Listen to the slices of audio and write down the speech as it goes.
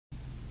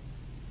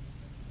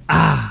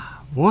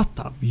What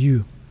a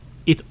view!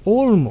 It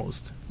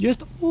almost,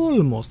 just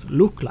almost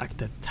looked like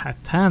the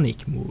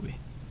Titanic movie.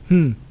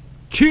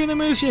 Cue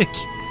music!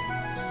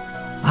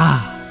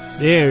 Ah,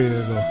 there you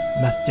go,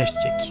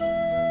 majestic.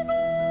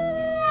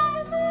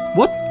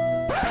 What?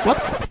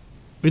 What?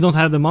 We don't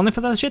have the money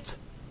for that shit?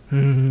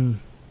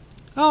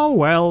 Oh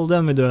well,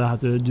 then we do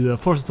have to do a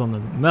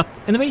FORZATHON. But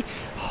anyway,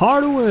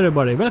 hello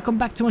everybody, welcome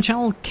back to my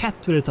channel,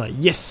 Cat with a Tie.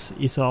 Yes,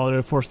 it's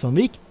our FORZATHON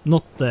week,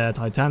 not the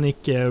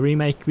Titanic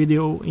remake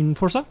video in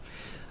Forza.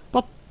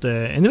 But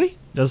anyway,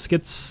 let's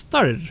get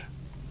started.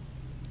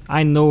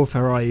 I know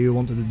Ferrari, you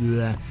wanted to do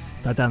the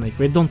Titanic,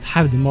 we don't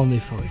have the money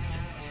for it.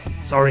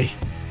 Sorry.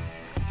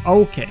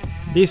 Okay,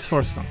 this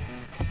FORZATHON.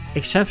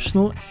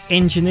 Exceptional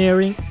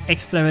Engineering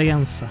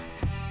Extravaganza.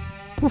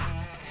 Oof.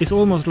 It's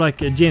almost like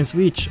James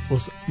Veitch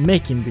was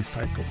making this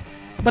title.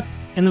 But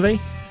anyway,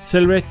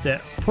 celebrate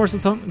the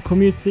FORZATHON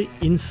community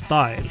in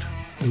style.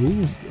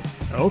 Ooh,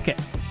 okay.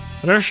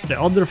 Rush the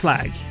other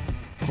flag.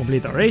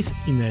 Complete a race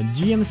in a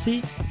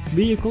GMC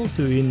vehicle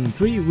to win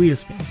 3 wheel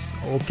spins.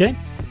 Okay,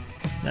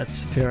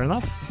 that's fair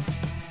enough.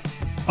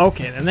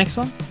 Okay, the next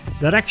one.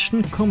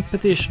 Direction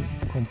competition.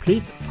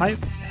 Complete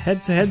 5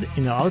 head-to-head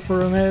in an Alfa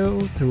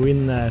Romeo to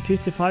win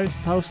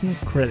 55,000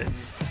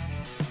 credits.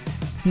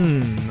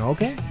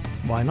 Okay.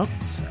 Why not?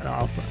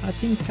 Alpha. I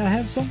think I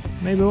have some,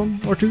 maybe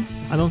 1 or 2,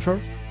 I'm not sure.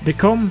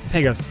 Become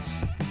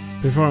Pegasus.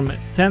 Perform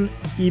 10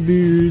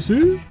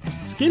 EBISU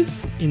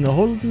skills in a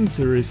Holden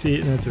to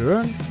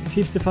earn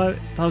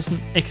 55,000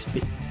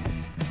 XP.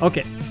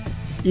 Okay,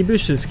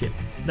 EBISU skill.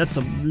 That's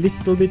a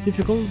little bit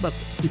difficult, but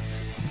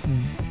it's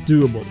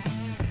doable.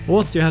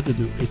 What you have to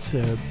do, it's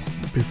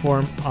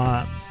perform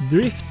a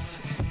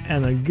drift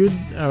and a good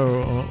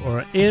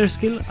or air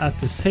skill at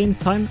the same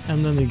time,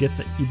 and then you get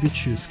the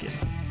EBISU skill.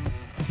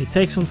 It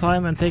takes some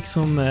time and takes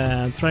some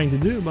trying to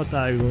do, but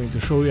I'm going to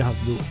show you how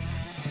to do it.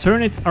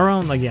 Turn it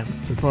around again.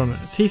 Perform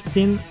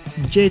 15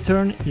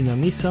 J-turn in a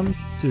Nissan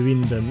to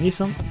win the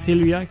Nissan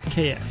Silvia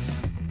K.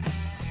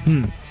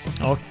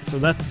 Okay, so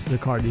that's the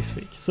car this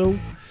week. So,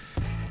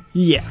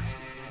 yeah.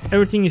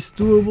 Everything is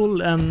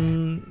doable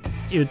and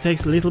it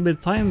takes a little bit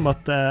of time,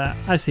 but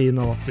I see you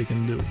know what we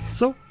can do.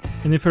 So,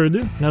 any further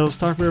ado, let us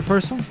start with the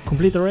first one.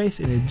 Complete a race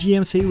in a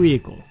GMC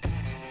vehicle.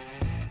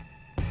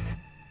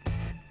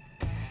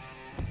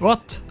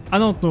 What? I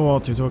don't know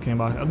what you're talking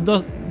about. I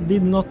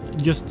did not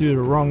just do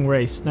the wrong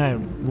race. No,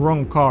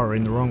 wrong car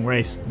in the wrong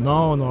race.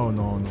 No.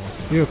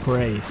 You're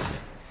crazy.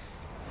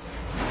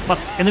 But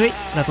anyway,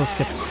 let us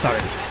get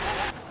started.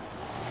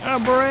 A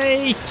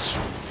brake!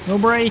 No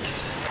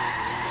brakes.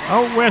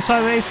 Oh, we're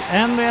sideways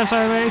and we're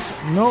sideways.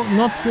 No,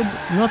 not good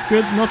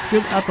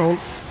at all.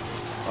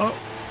 Oh.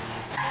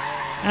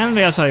 And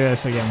we are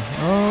sideways again.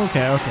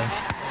 Okay.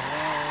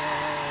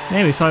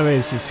 Maybe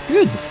sideways is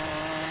good.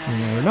 You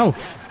never know.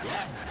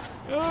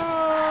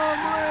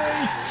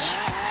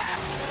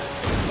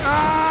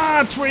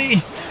 Ah,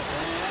 3!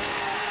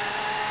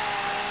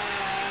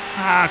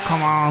 Ah,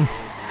 come on.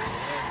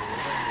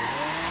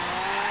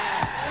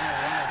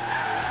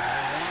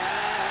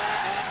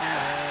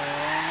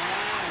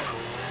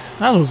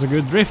 That was a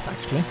good drift,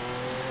 actually.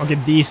 Okay,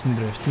 decent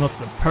drift, not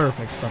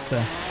perfect, but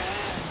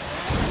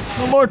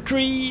no more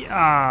 3!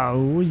 Ah,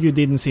 you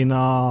didn't see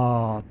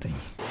nothing.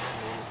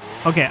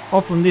 Okay,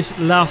 up on this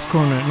last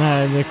corner,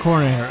 the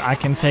corner here, I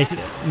can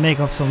make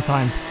up some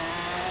time.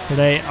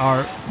 They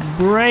are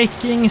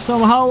braking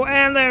somehow,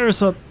 and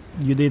there's a...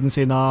 You didn't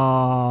see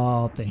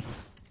nothing.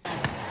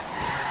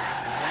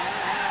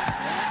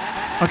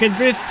 Okay,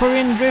 drift for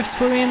win.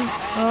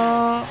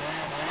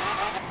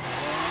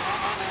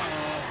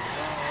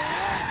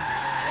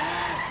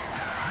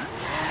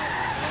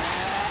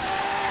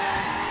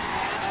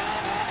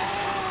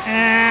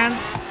 And...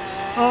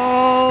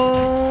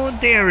 Oh,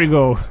 there we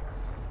go.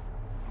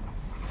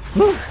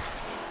 Whew.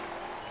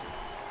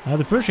 I had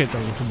to push it a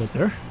little bit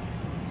there.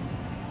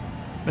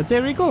 But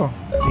there we go.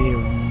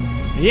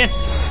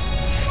 Yes!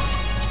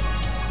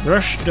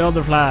 Rush the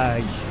other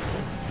flag.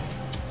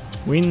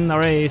 Win a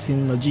race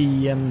in a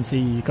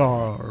GMC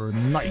car.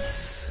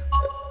 Nice.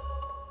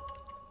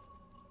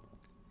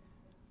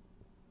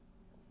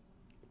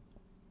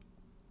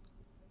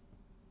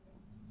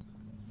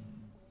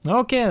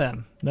 Okay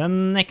then. The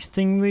next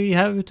thing we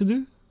have to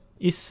do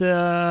is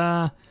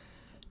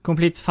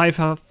complete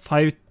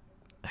 5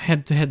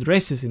 head-to-head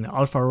races in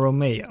Alfa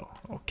Romeo.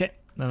 Okay,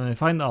 then I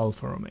find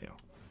Alfa Romeo.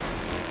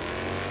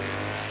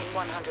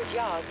 100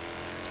 yards.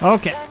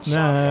 Okay,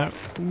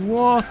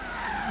 what?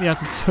 We have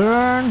to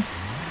turn.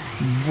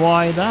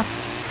 Why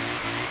that?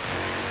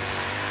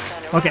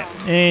 Okay,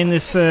 in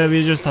this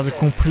we just have to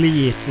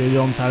complete, we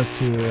don't have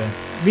to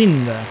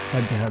win the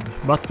head-to-head,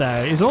 but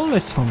it's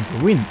always fun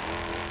to win.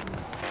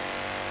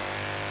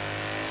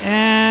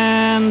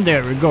 And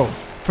there we go,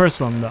 first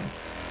one done.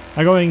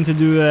 I'm going to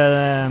do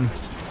the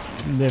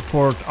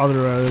 4th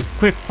other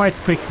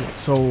quite quickly,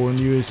 so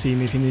you will see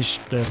me finish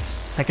the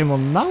second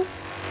one now.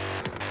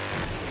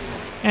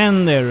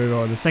 And there we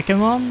go, the second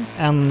one,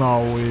 and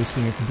now you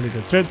see me complete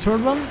the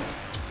third one.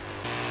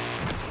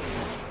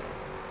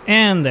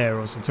 And there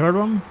was the third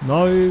one.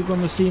 Now you're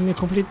gonna see me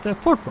complete the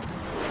fourth one.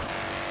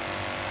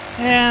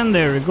 And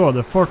there we go,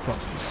 the fourth one.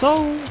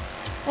 So,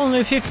 only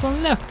the fifth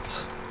one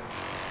left.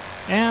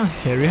 And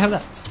here you have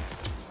that.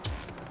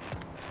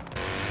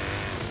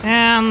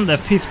 And the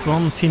fifth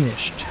one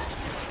finished.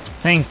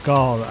 Thank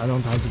God I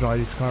don't have to drive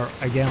this car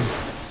again.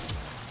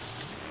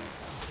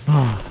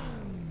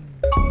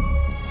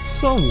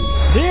 So,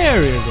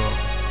 there you go.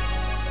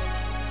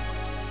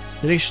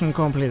 Direction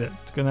completed.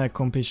 Gonna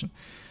completion.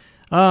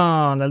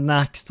 The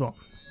next one.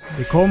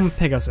 Become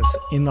Pegasus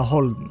in a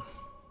Holden.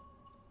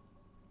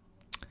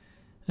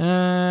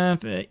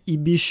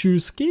 EBISU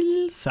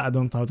skills. I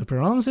don't know how to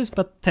pronounce this,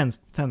 but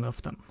 10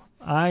 of them.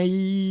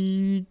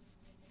 I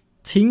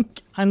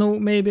think I know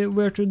maybe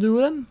where to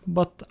do them,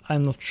 but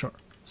I'm not sure.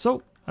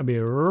 So, I'll be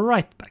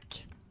right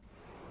back.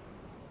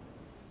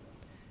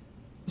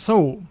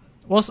 So,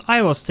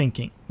 I was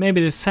thinking,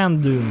 maybe the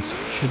sand dunes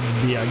should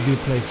be a good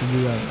place to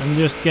do them. And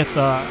just get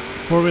a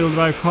four-wheel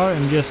drive car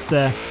and just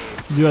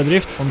do a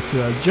drift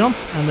onto a jump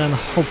and then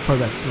hope for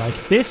best,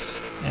 like this.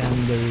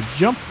 And there we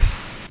jump.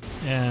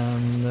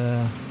 And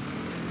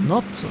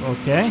not,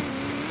 okay.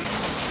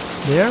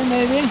 There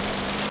maybe.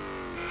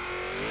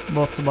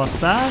 What about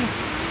that?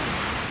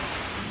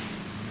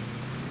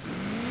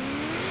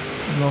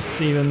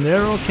 Not even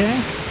there, okay.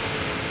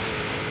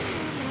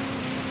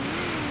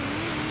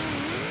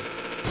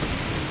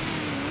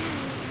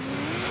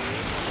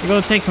 It's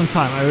gonna take some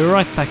time. I'll be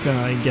right back when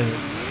I get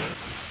it.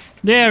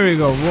 There we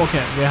go.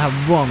 Okay, we have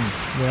one.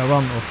 We are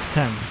 1 of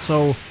 10.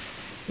 So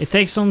it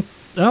takes some.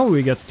 Oh,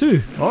 we got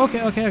 2.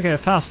 Okay,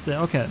 fast.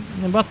 Okay,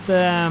 but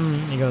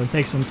it's gonna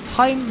take some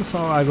time. So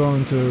I'm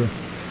going to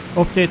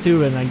update you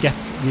when I get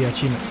the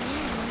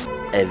achievements.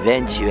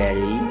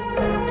 Eventually.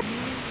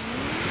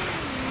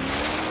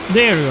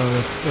 There we go,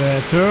 the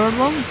third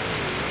one.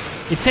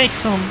 It takes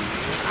some,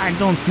 I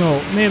don't know,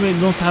 maybe you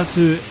don't have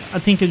to, I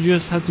think you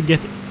just have to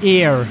get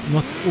air,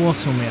 not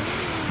awesome air.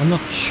 I'm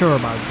not sure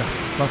about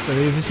that, but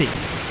we will see.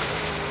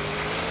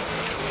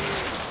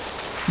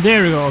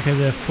 There we go, okay,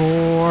 the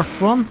fourth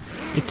one.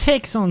 It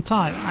takes some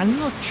time, I'm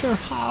not sure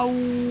how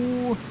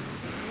to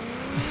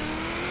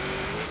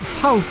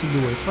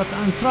do it, but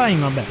I'm trying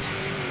my best.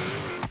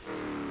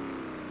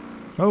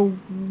 Oh,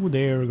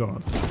 there we go.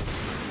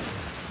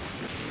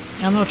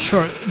 I'm not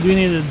sure, do you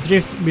need a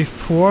drift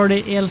before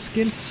the L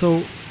skills?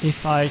 So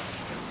if I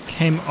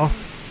came up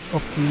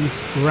to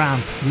this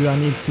ramp, do I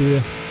need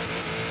to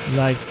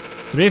like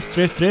drift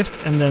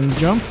and then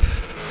jump?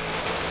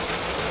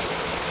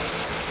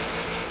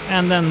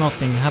 And then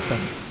nothing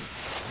happens.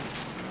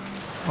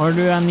 Or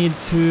do I need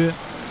to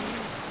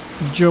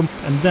jump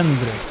and then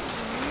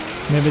drift?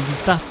 Maybe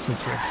that's the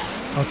trick.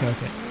 Okay.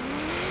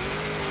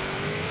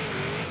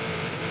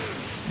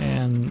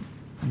 And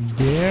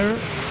there.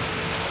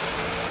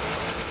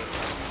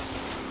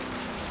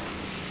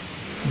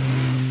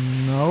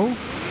 No.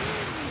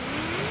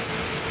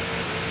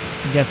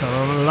 Get a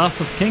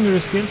lot of kangaroo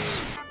skills.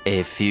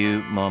 A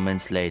few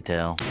moments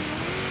later.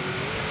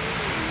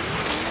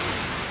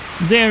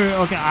 There,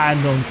 okay, I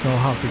don't know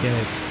how to get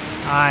it.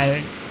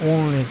 I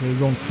honestly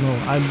don't know.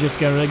 I'm just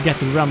gonna get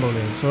it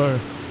randomly.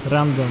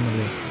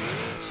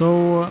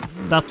 So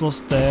that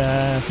was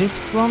the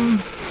fifth one.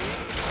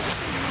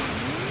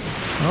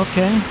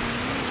 Okay,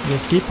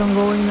 just keep on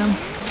going then.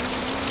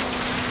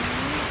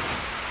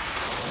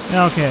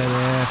 Okay,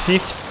 the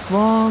fifth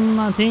one,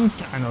 I think.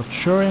 I'm not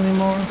sure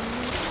anymore.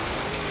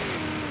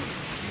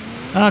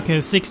 Okay,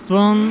 the sixth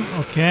one.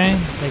 Okay,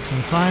 take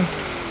some time.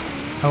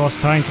 I was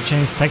trying to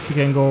change tactic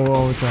and go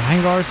over to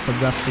hangars, but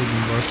that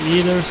didn't work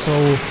either,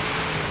 so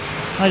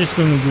I'm just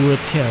going to do it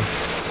here.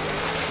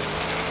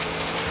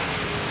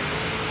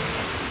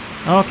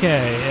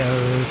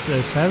 Okay,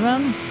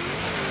 7.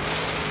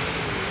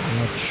 I'm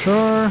not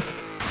sure.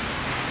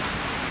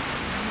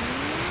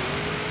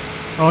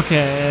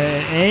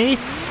 Okay, 8.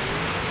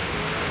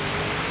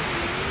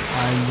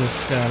 I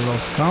just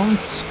lost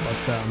count,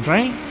 but I'm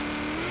trying.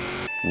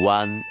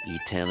 One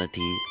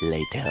eternity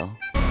later.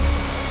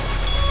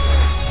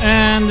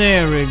 And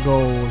there we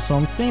go,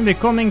 something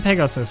becoming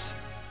Pegasus.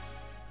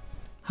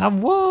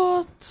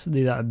 What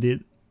did I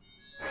did?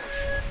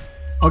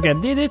 Okay, I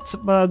did it,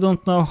 but I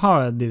don't know how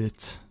I did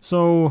it.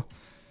 So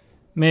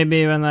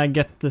maybe when I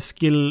get the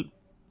skill,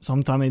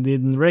 sometime it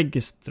didn't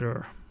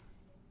register.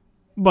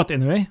 But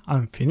anyway,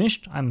 I'm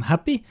finished, I'm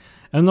happy.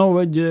 And now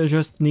I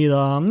just need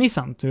a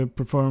Nissan to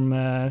perform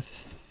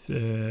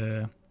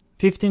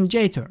 15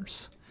 J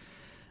turns.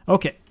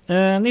 Okay,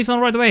 Nissan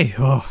right away.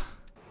 Oh.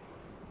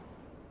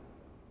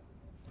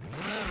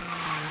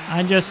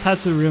 I just had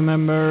to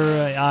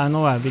remember, I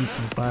know I have built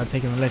this, but I'll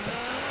take it later.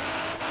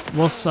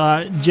 Was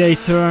a J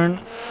turn,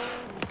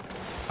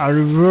 a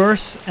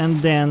reverse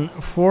and then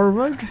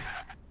forward.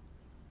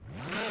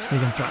 We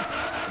can try.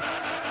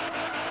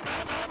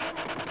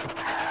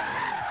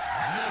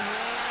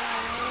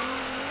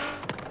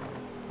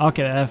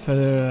 Okay, I have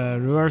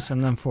reverse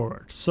and then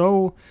forward.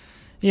 So,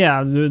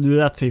 yeah, do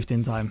that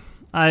 15 times.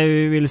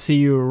 I will see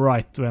you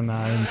right when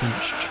I'm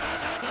finished.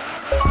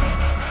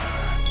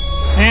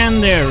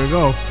 And there we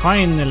go,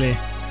 finally.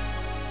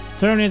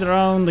 Turn it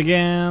around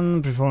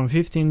again, perform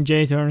 15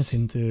 J-turns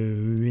in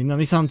a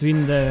Nissan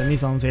Twin, the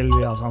Nissan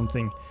Silvia or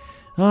something.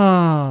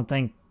 Ah,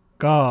 thank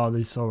God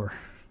it's over.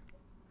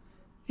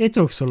 It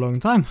took so long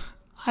time.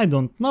 I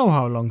don't know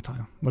how long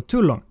time, but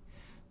too long.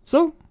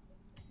 So,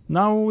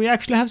 now we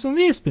actually have some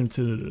wheel spin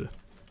to do.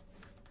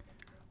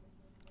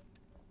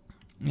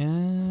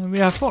 We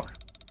have 4.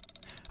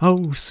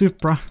 Oh,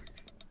 Supra.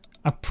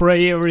 I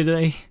pray every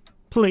day.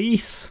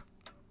 Please.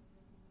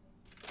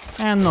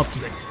 And not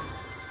today.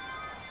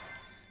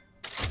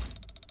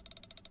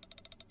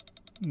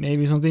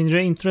 Maybe something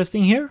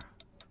interesting here?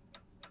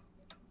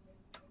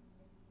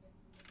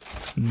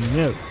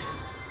 No.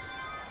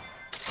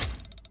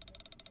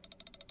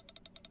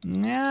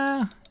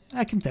 Yeah,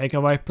 I can take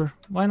a Viper.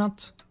 Why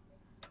not?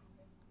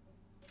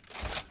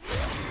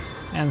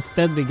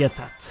 Instead we get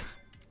that.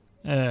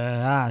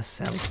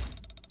 Sell.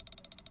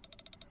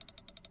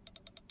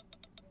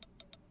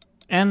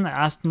 And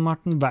Aston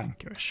Martin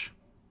Vanquish.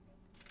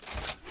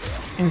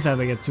 Instead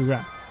I get 2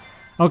 grand.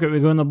 Okay, we're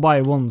gonna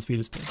buy one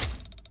wheel spin.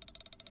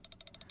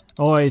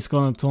 Oh, it's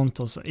gonna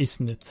taunt us,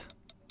 isn't it?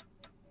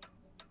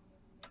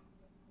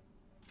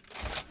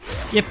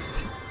 Yep.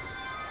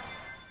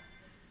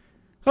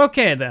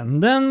 Okay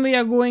then we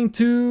are going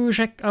to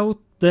check out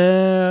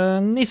the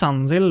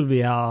Nissan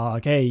Silvia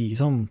K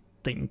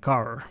something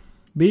car.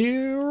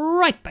 Be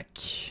right back.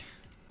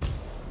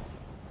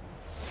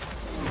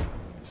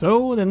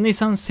 So, the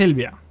Nissan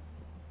Silvia.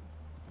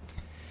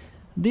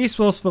 This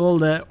was well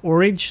the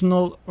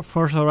original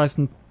Forza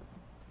Horizon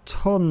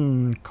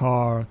Ton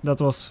car that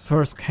was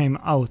first came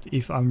out,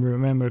 if I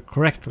remember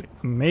correctly.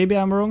 Maybe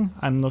I'm wrong,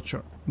 I'm not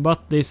sure.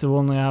 But this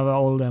one have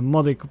all the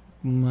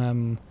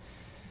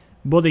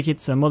body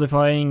kits and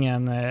modifying,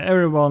 and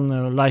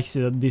everyone likes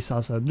this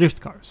as a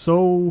drift car.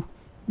 So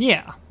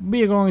yeah,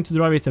 we're going to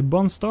drive it a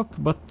bond stock,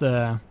 but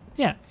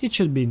yeah, it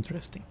should be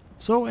interesting.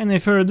 So any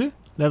further ado,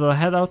 let us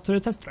head out to the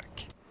test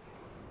track.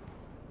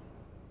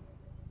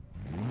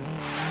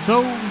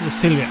 So, the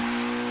Silvia.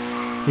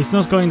 It's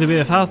not going to be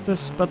the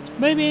fastest, but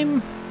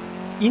maybe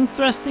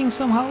interesting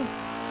somehow.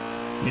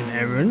 You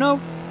never know.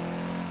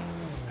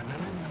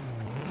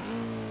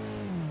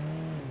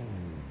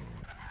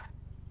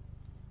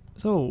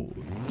 So,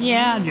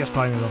 yeah, just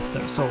climb it up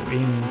there. So,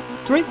 in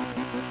 3,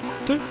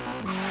 2,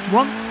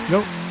 1,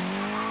 go.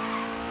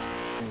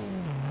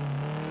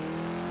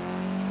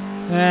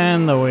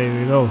 And away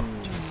we go.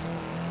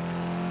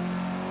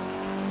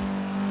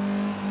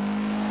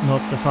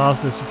 Not the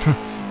fastest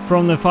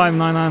from the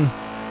 599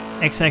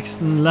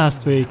 XX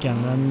last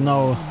weekend, and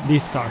now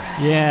this car.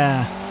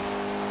 Yeah,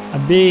 a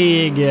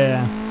big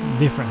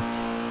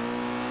difference.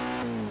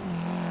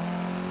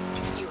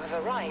 You have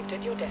arrived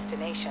at your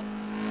destination.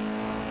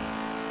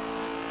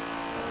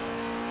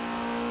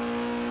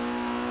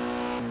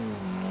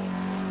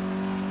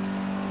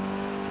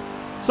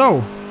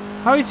 So,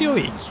 how is your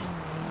week?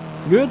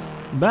 Good?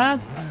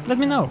 Bad? Let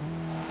me know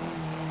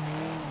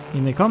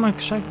in the comment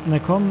section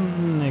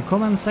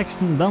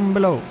down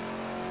below.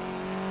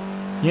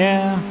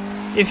 Yeah,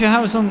 if you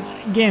have some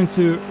game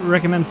to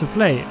recommend to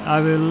play,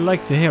 I will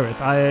like to hear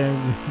it. I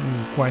am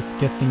quite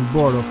getting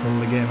bored of all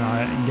the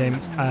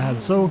games I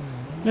had, so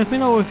let me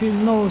know if you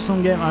know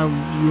some game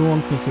you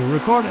want me to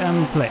record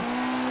and play.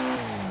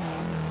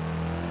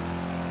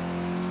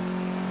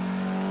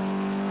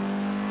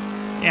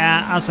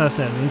 Yeah, as I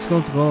said, it's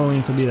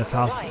going to be the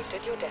fastest.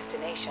 Arrived at your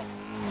destination.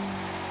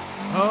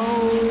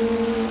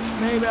 Oh,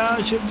 maybe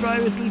I should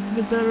drive it a little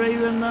bit better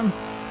even then.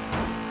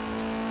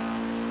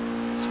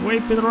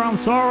 Sweep it around,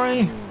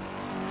 sorry.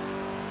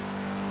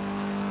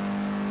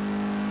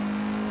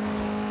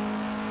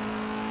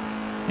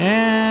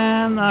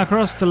 And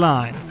across the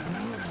line.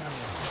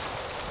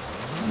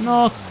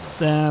 Not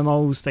the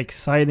most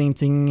exciting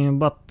thing,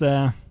 but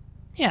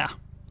yeah,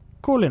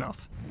 cool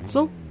enough.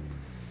 So,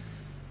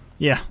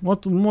 yeah,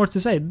 what more to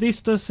say?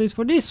 This does it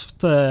for this.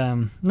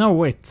 No,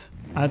 wait.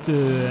 I had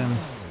to.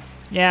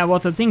 Yeah,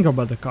 what I think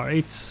about the car.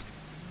 It's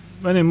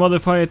when you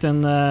modify it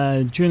and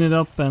tune it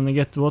up and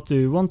get what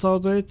you want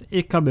out of it,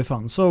 it can be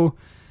fun. So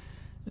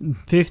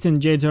 15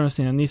 J-turns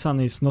in a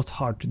Nissan is not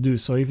hard to do.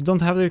 So if you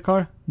don't have the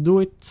car, do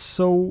it.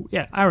 So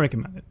yeah, I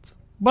recommend it.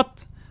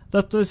 But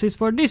that was it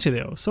for this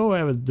video. So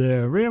I would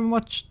very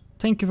much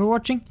thank you for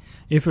watching.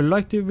 If you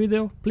liked the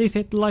video, please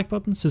hit the like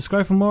button,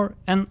 subscribe for more,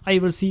 and I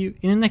will see you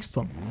in the next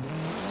one.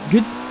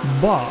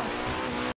 Goodbye.